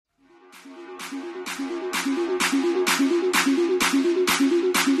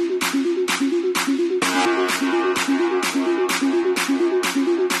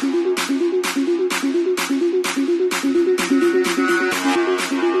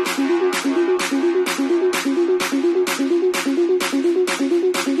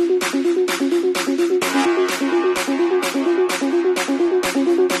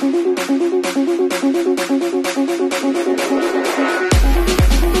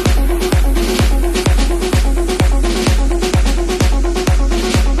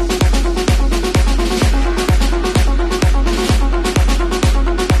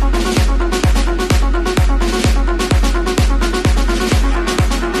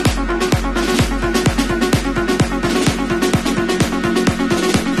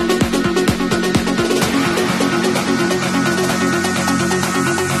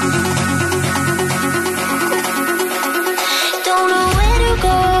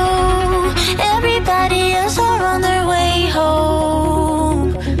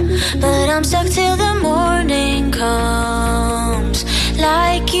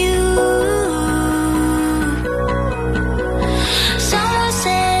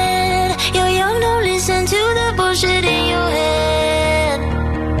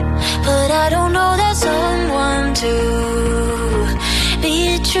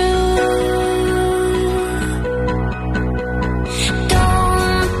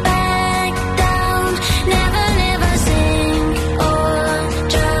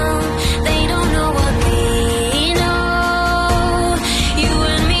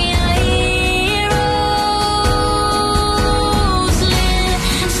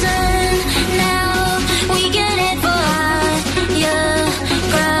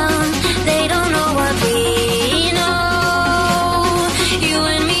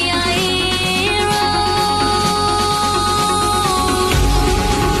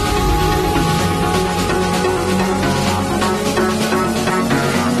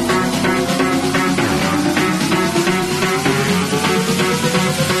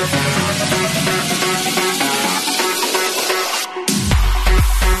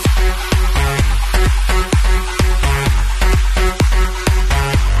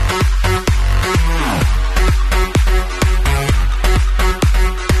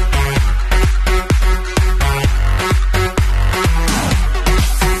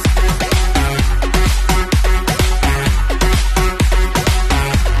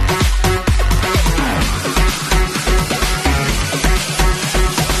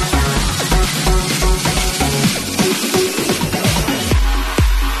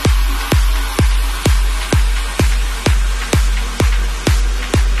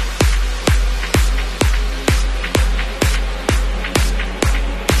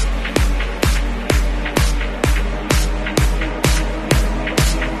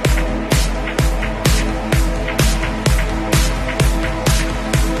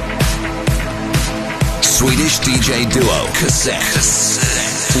Swedish DJ duo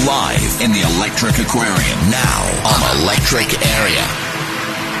Cassette. Live in the Electric Aquarium now on Electric Area.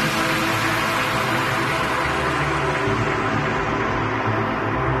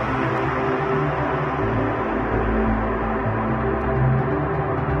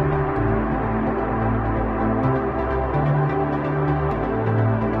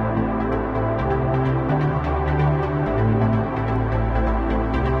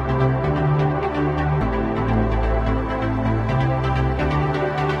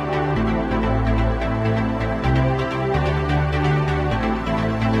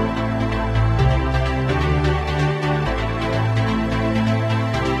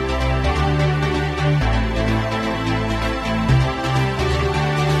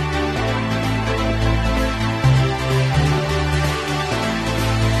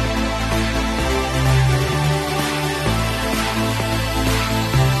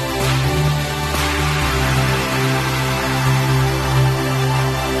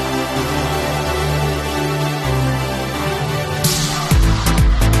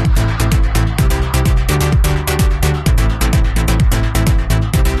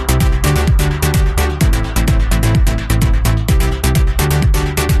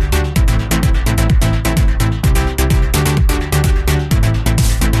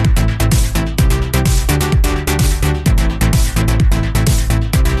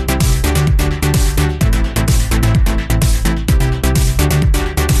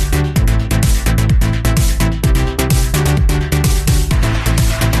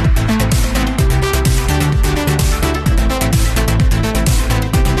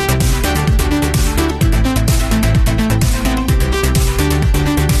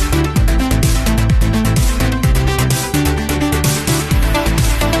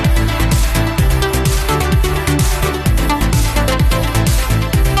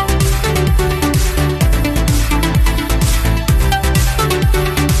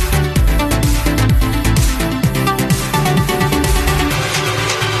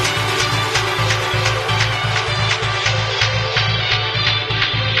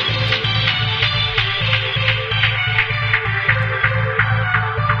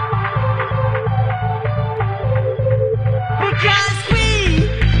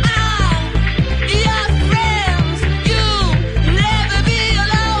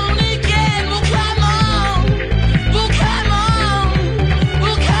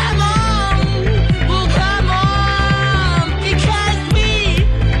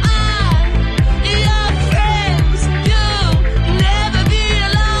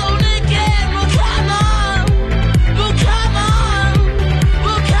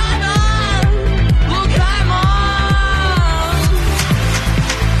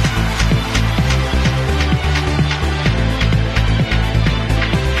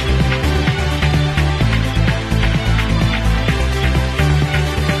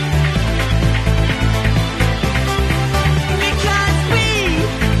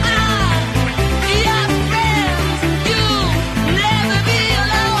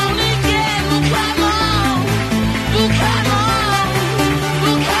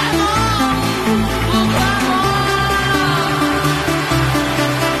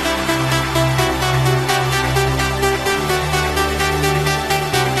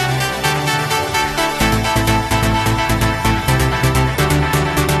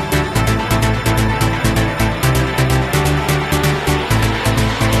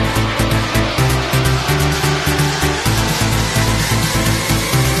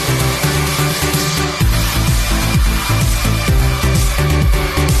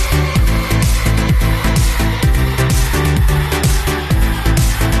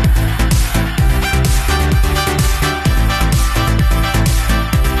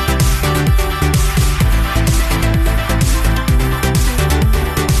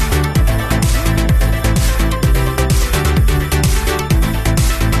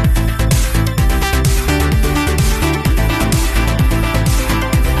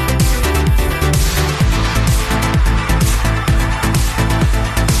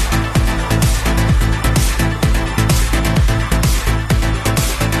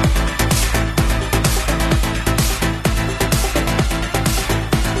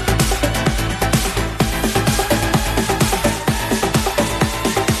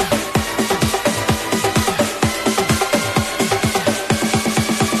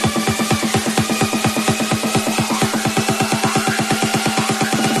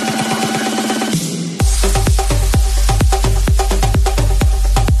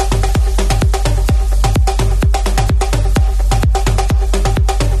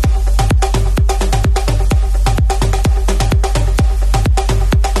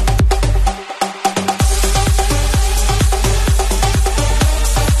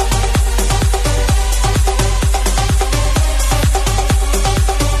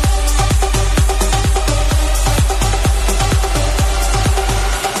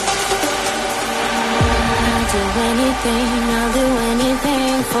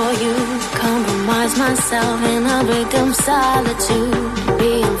 solitude,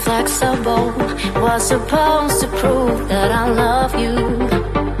 being flexible was supposed to prove that I love you.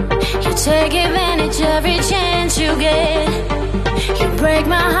 You take advantage every chance you get. You break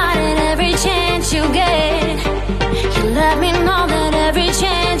my heart at every chance you get. You let me know that every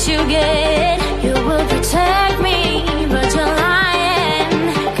chance you get, you will protect me, but you're lying,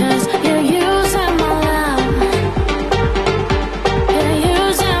 'cause you're using my love. You're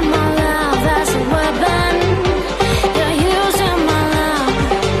using my love as a weapon. You're using my love.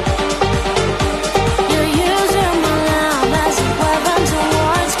 You're using my love as a weapon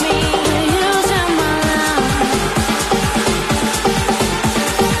towards me. You're using my love.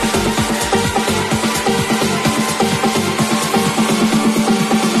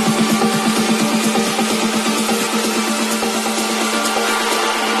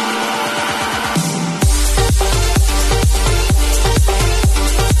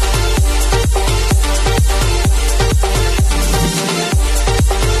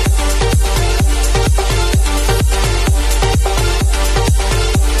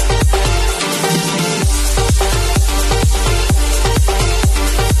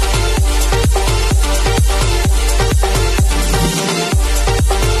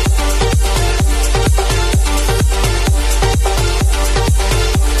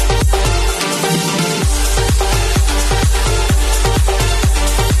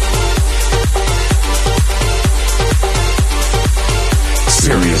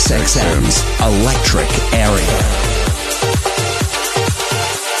 SiriusXM's Electric Area.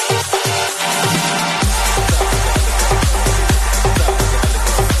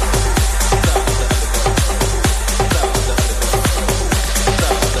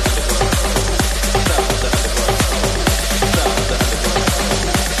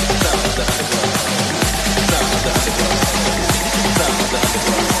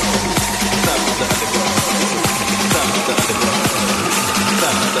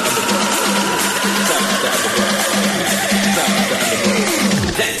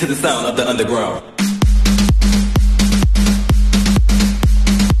 To the sound of the underground.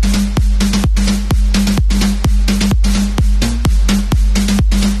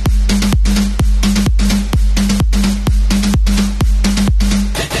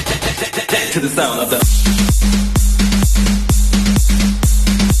 To the sound of the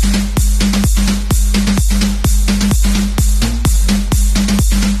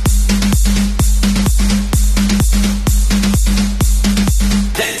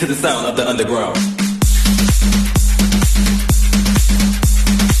to the sound of the underground.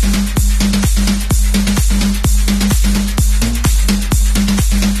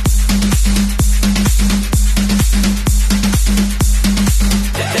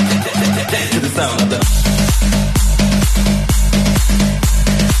 To the sound of the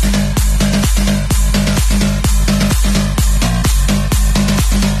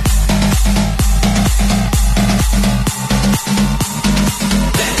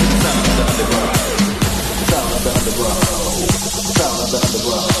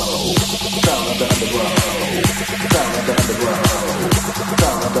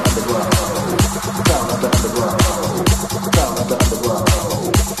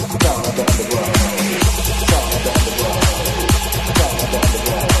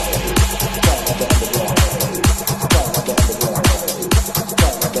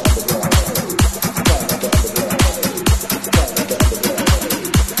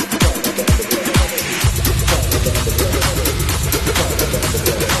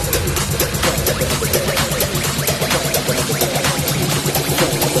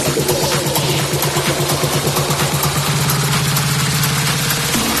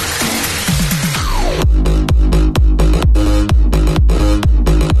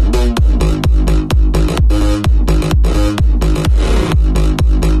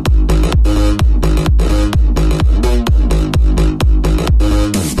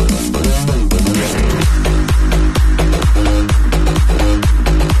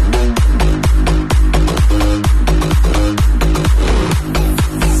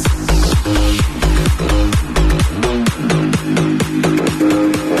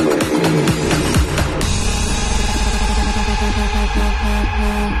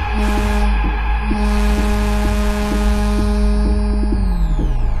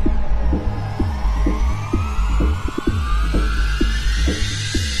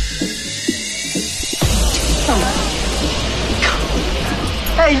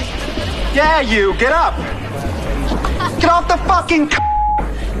Yeah, you, get up! Get off the fucking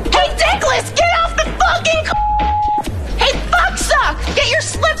Hey, Dickless, get off the fucking Hey, fucksuck! Get your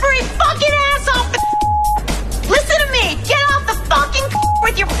slippery fucking ass off the Listen to me! Get off the fucking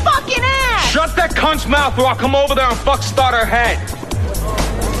with your fucking ass! Shut that cunt's mouth or I'll come over there and fuck start her head.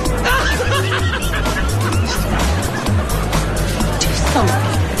 Do something.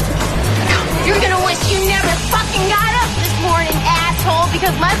 You're gonna wish you never fucking got up this morning, asshole,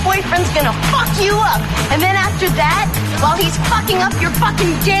 because my boyfriend's gonna fuck you up. And then after that, while he's fucking up your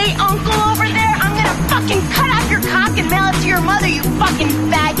fucking gay uncle over there, I'm gonna fucking cut off your cock and mail it to your mother, you fucking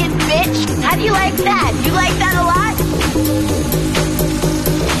faggot bitch. How do you like that? You like that a lot?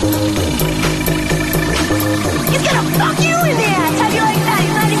 He's gonna fuck you in the ass. How do you like that?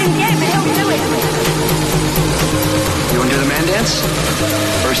 He's not even gay, but he'll do it. You wanna do the man dance?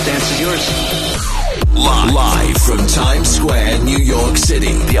 First dance is yours. Live from Times Square, New York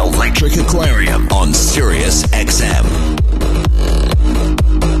City, the Electric Aquarium on SiriusXM.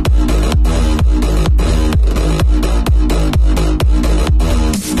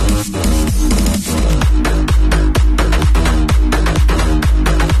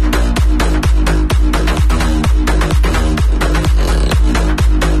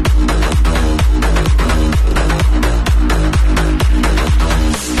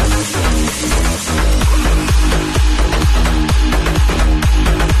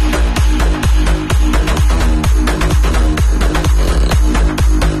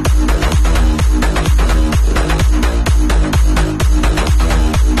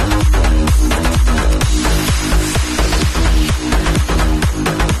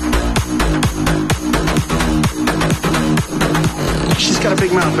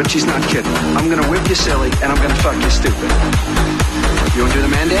 But she's not kidding. I'm gonna whip you silly, and I'm gonna fuck you stupid. You wanna do the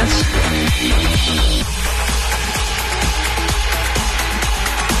man dance?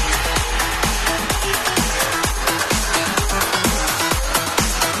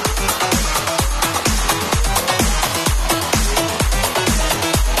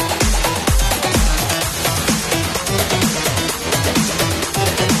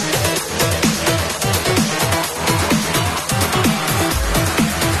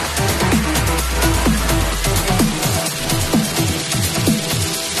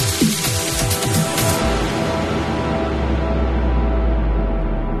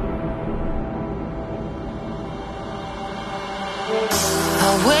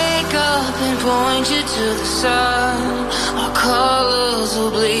 Point you to the sun. Our colors will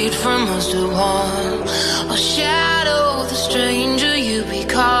bleed from us to one. I'll shadow the stranger you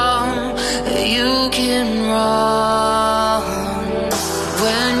become. You can run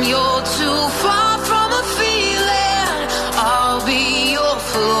when you're too far from a feeling. I'll be your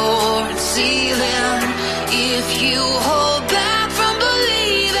floor and ceiling. If you hold back from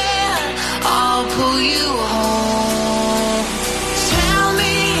believing, I'll pull you home.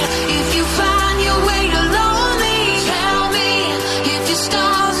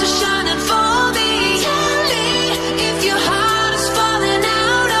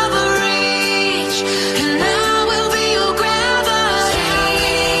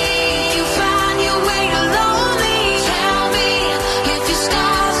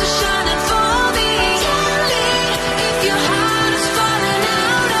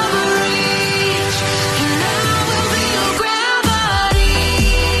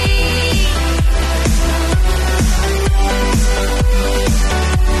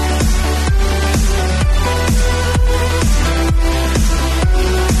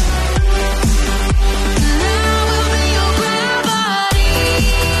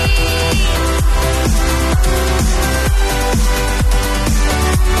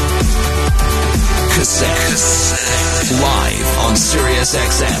 Live on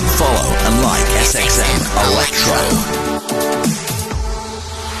SiriusXM. Follow and like SXM Electro.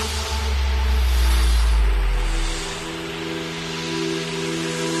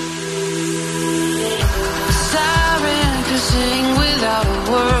 Siren could sing without a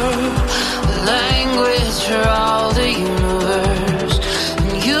word, language for all the universe.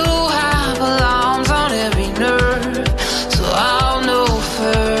 And you have alarms on every nerve, so I'll know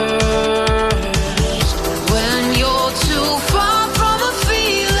first. When you're too far from a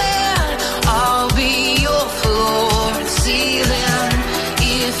feeling, I'll be your floor and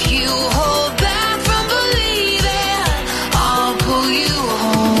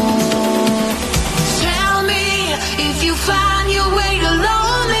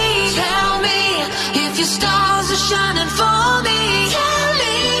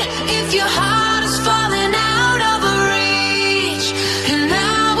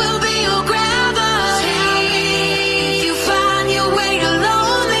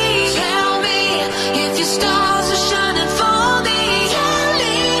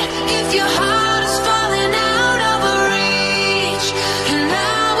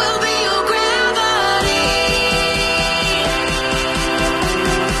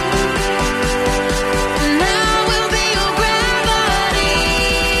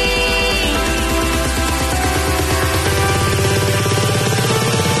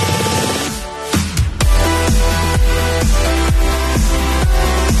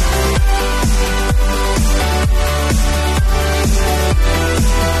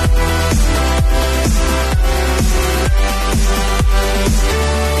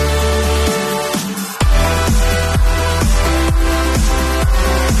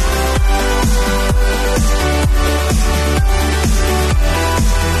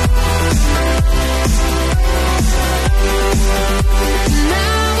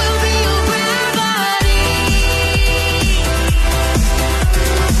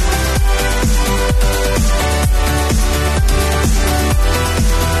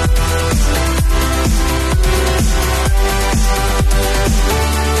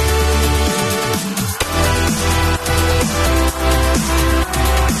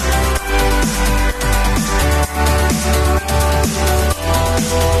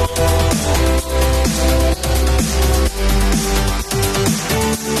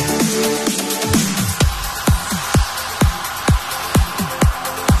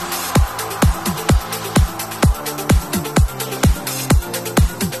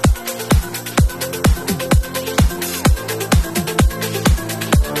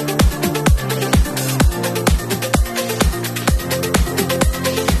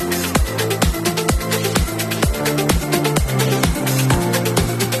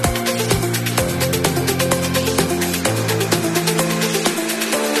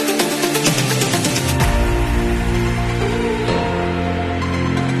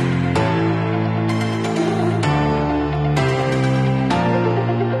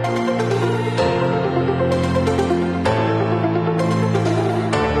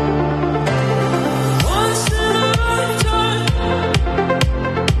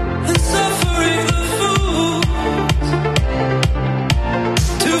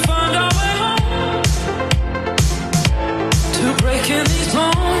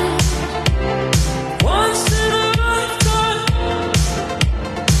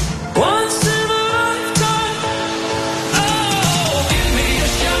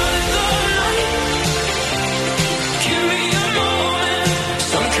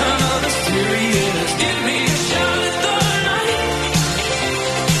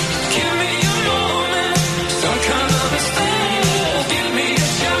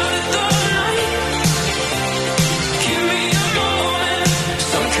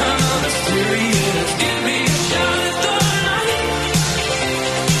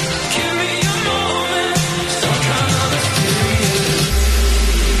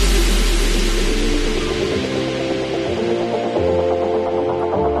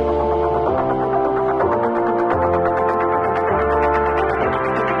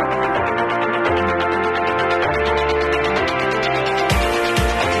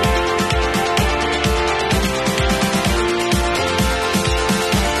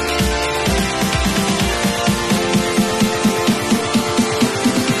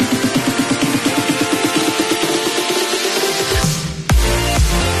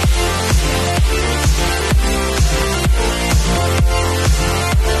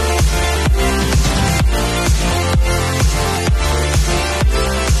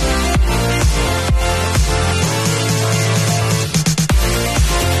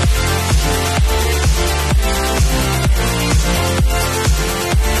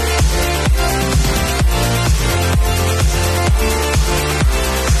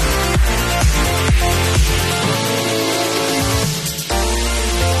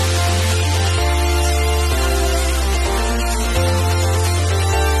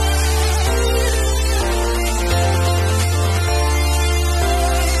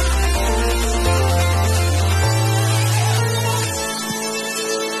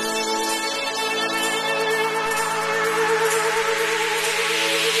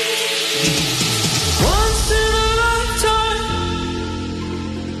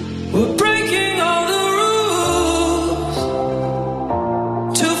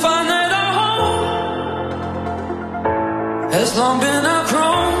has long been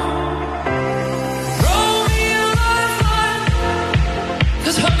outgrown. Roll me a lifeline,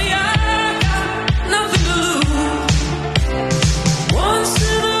 'cause honey, I got nothing to lose. Once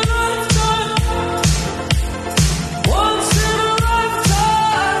in a lifetime, once in a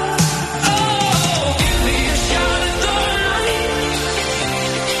lifetime. Oh, give me a shot at the light.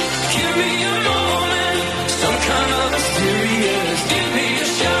 Give me a moment, some kind of mysterious. Give me a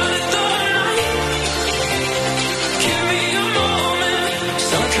shot at the light. Give me a moment,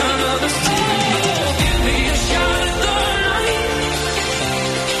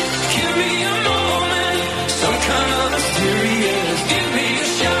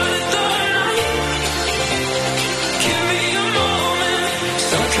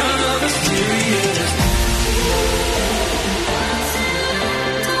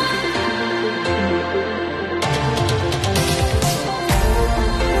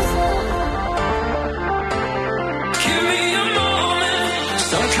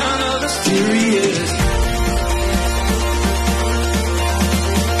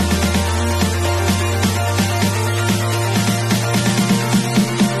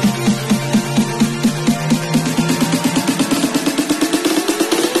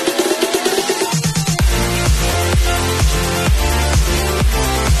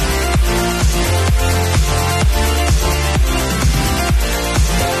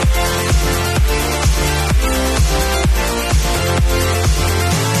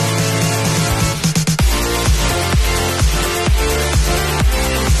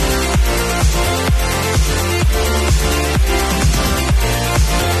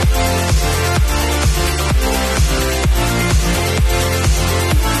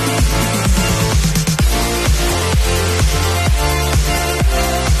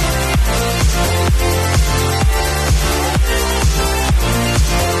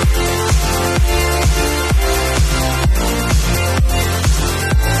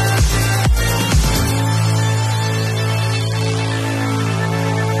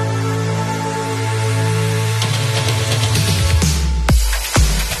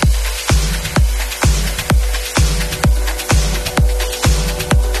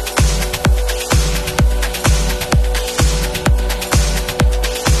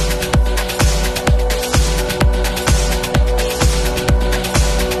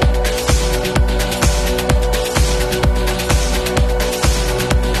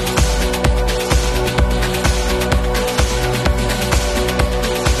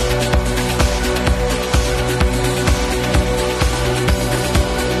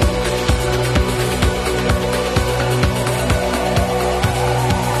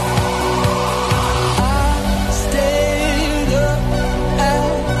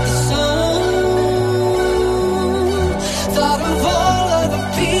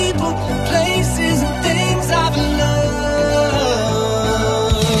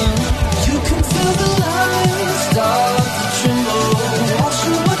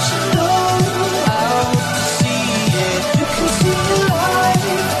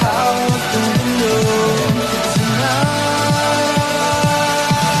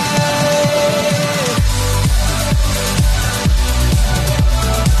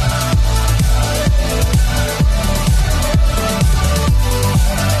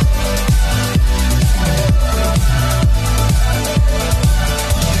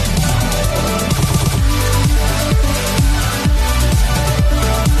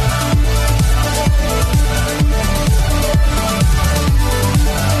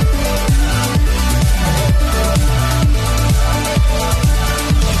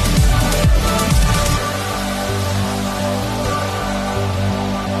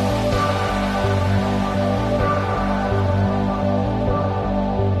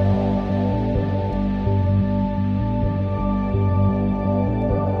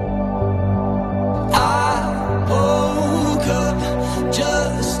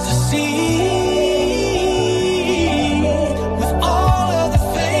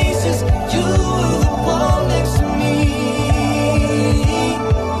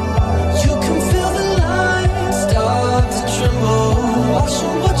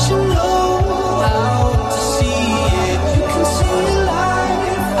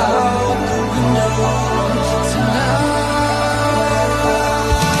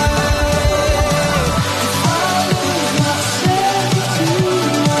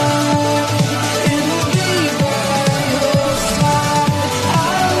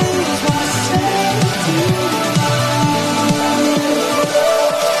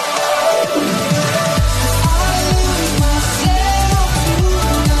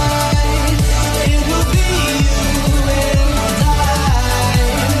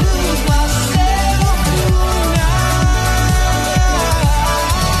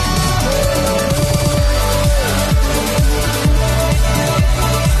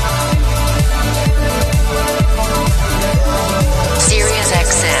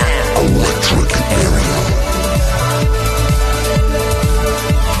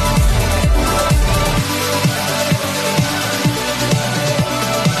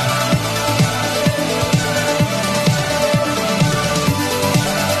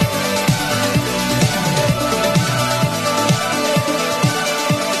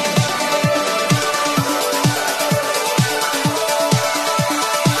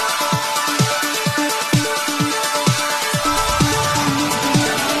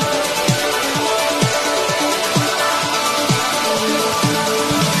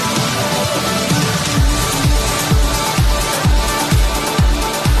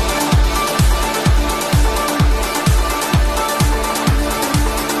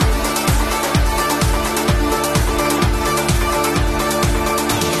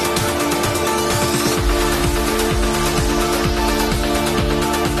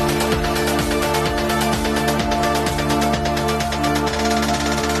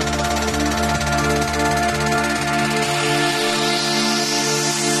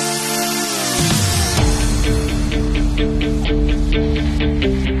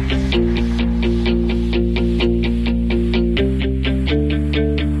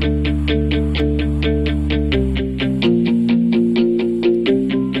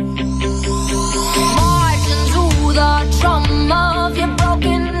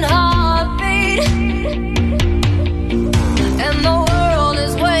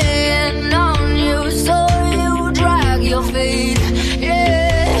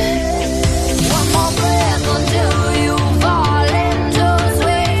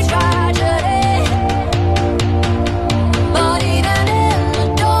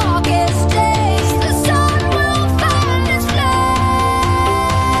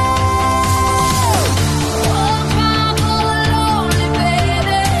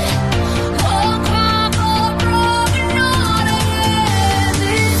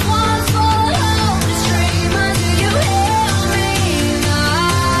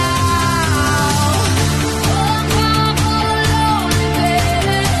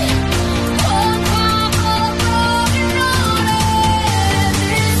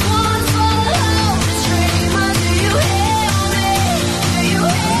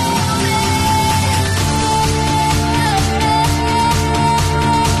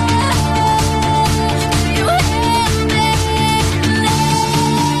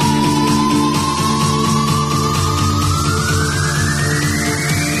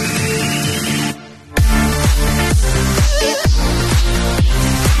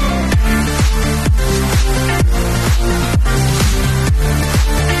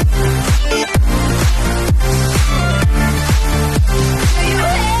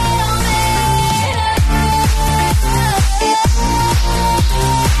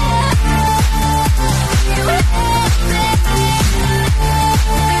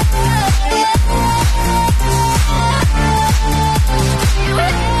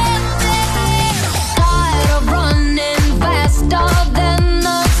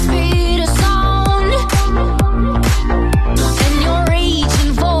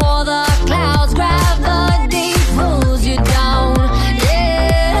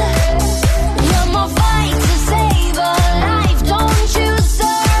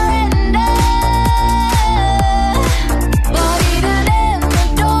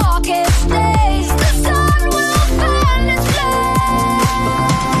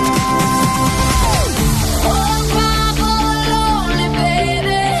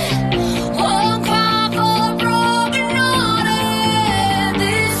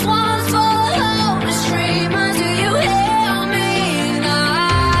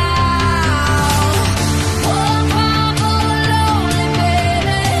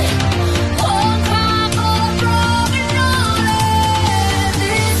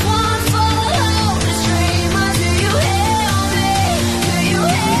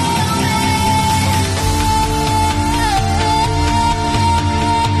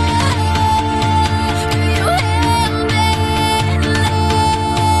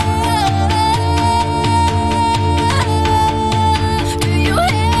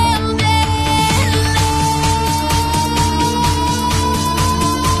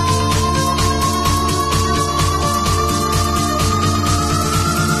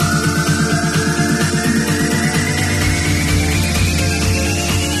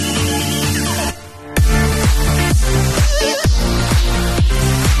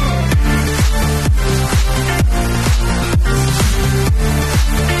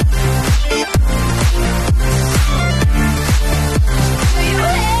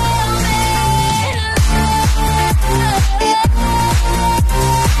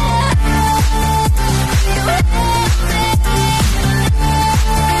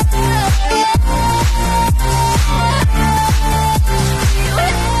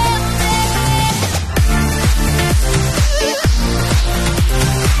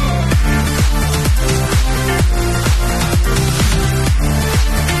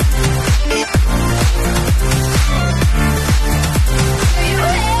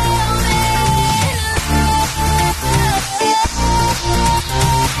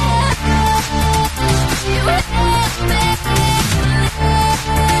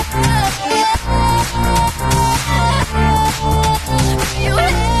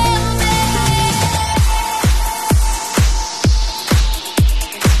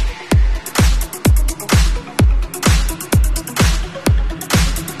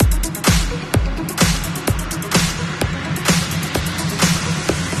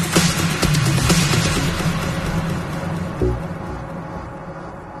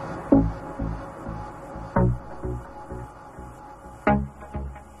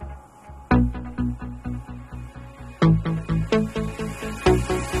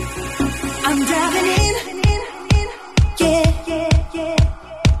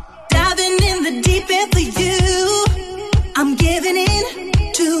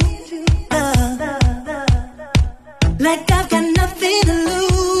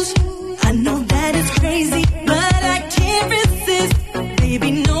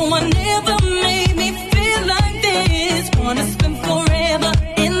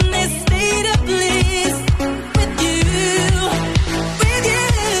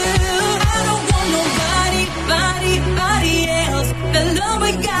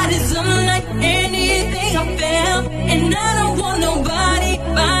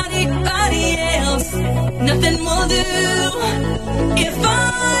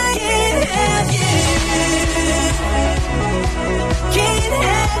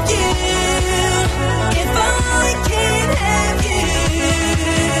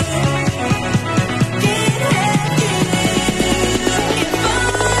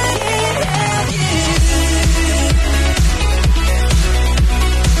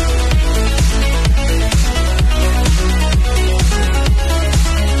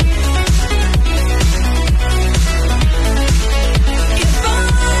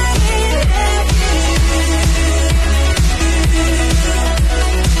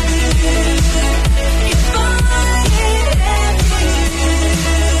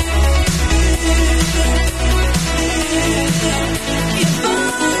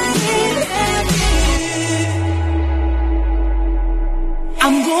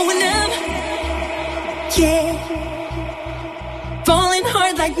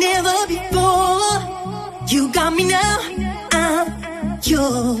 like never before. You got me now, I'm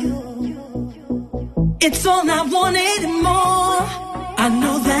yours. It's all I wanted and more. I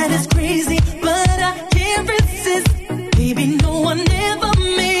know that it's crazy, but I can't resist. Baby, no one ever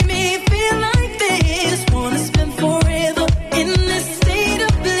made me feel like this. Wanna spend forever in this state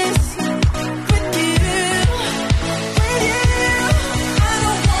of bliss with you, with you. I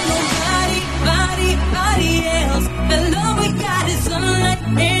don't want nobody else. The love we got is unlike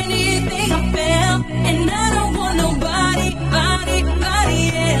anything I felt, and I don't want nobody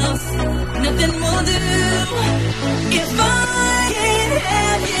else. Nothing will do if I can't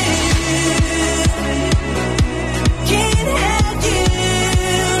have you. Can't have you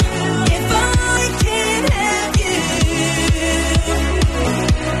if I can't have you.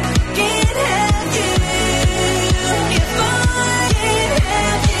 Can't have you if I can't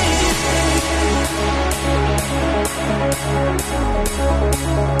have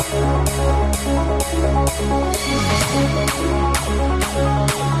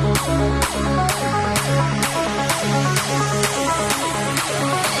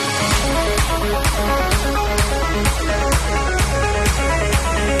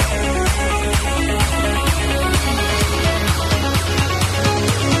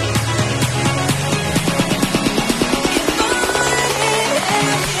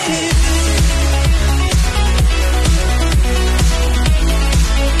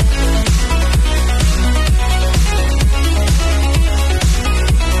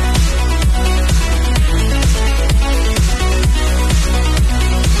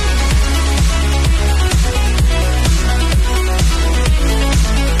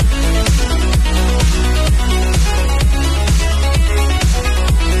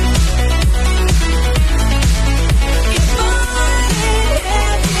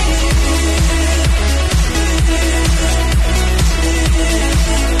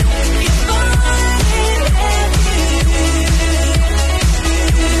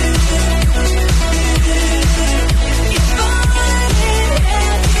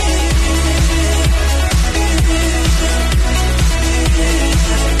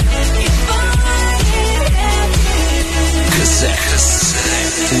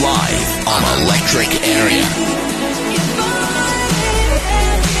Live on Electric Area.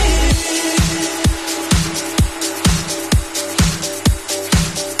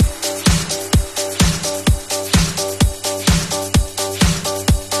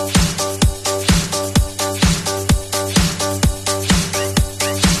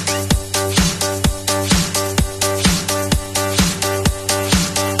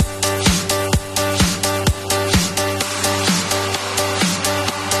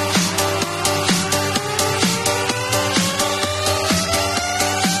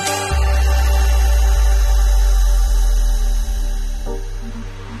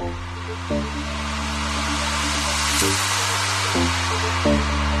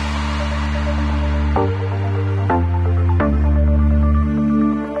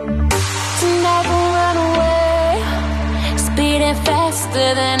 Faster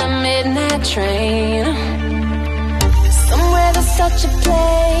than a midnight train. Somewhere there's such a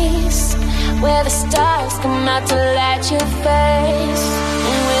place where the stars come out to light your face.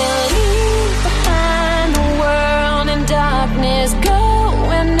 And we'll leave behind the world in darkness, go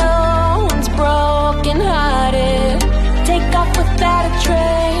where no one's broken hearted. Take off without a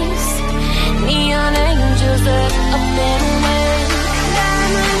trace. Neon angels look up and away.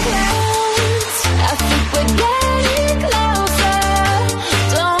 Diamond clouds, I think we're getting closer.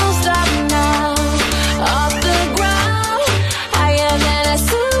 Don't stop now. Off the ground, higher than a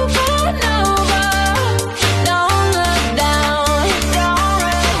supernova. Don't look down. Don't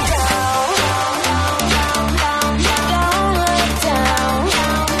look down. Don't look down. Don't look down.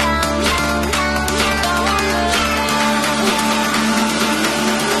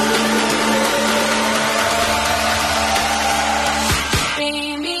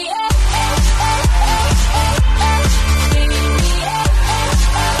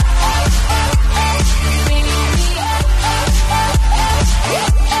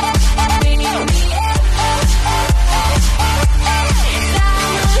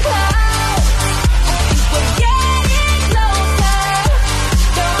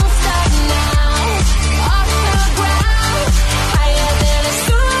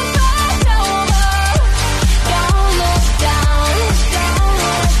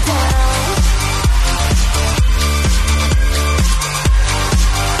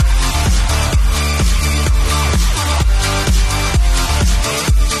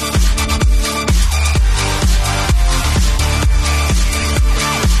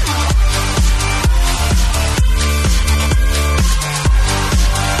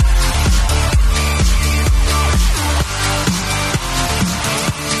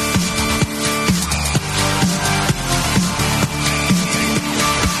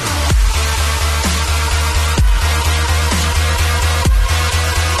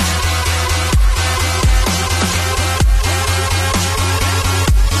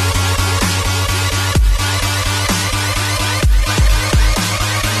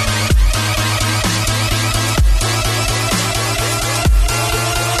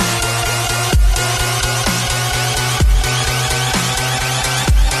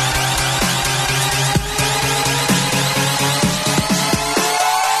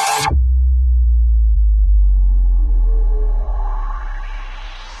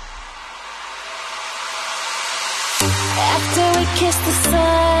 After we kiss the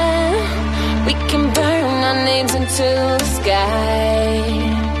sun, we can burn our names into the sky.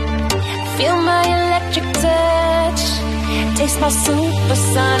 Feel my electric touch, taste my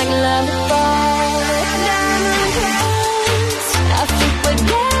supersonic lullaby. Diamond clouds, I think we're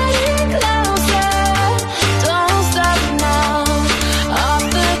getting closer. Don't stop now, off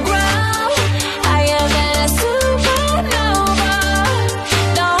the ground, higher than a supernova.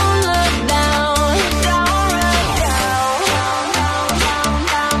 Don't look down, don't look down, don't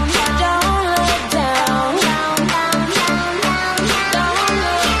look down, don't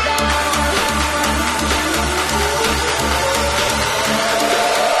look down.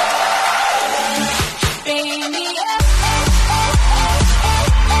 Bring me up,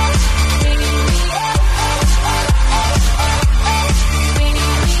 bring me up, bring me up,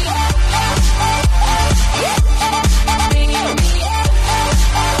 bring me up.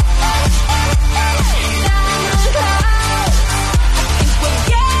 Diamond clouds, I think we're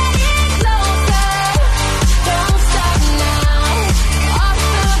getting closer. Don't stop now, off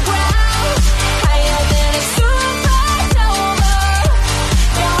the ground, higher than a supernova.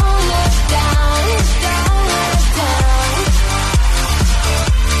 Don't look down, don't look down.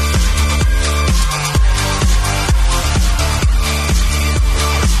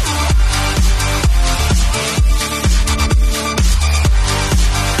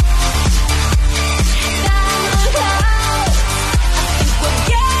 Diamond clouds, I think we're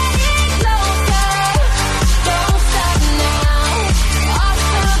getting closer. Don't stop now, off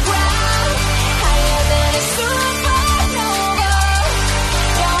the ground, higher than a supernova.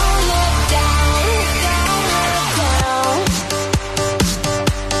 Don't look down, don't look down.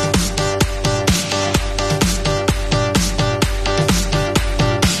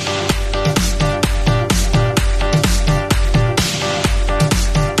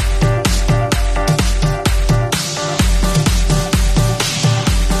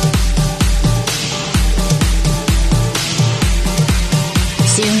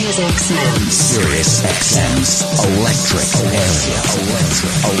 SiriusXM's Electric Area.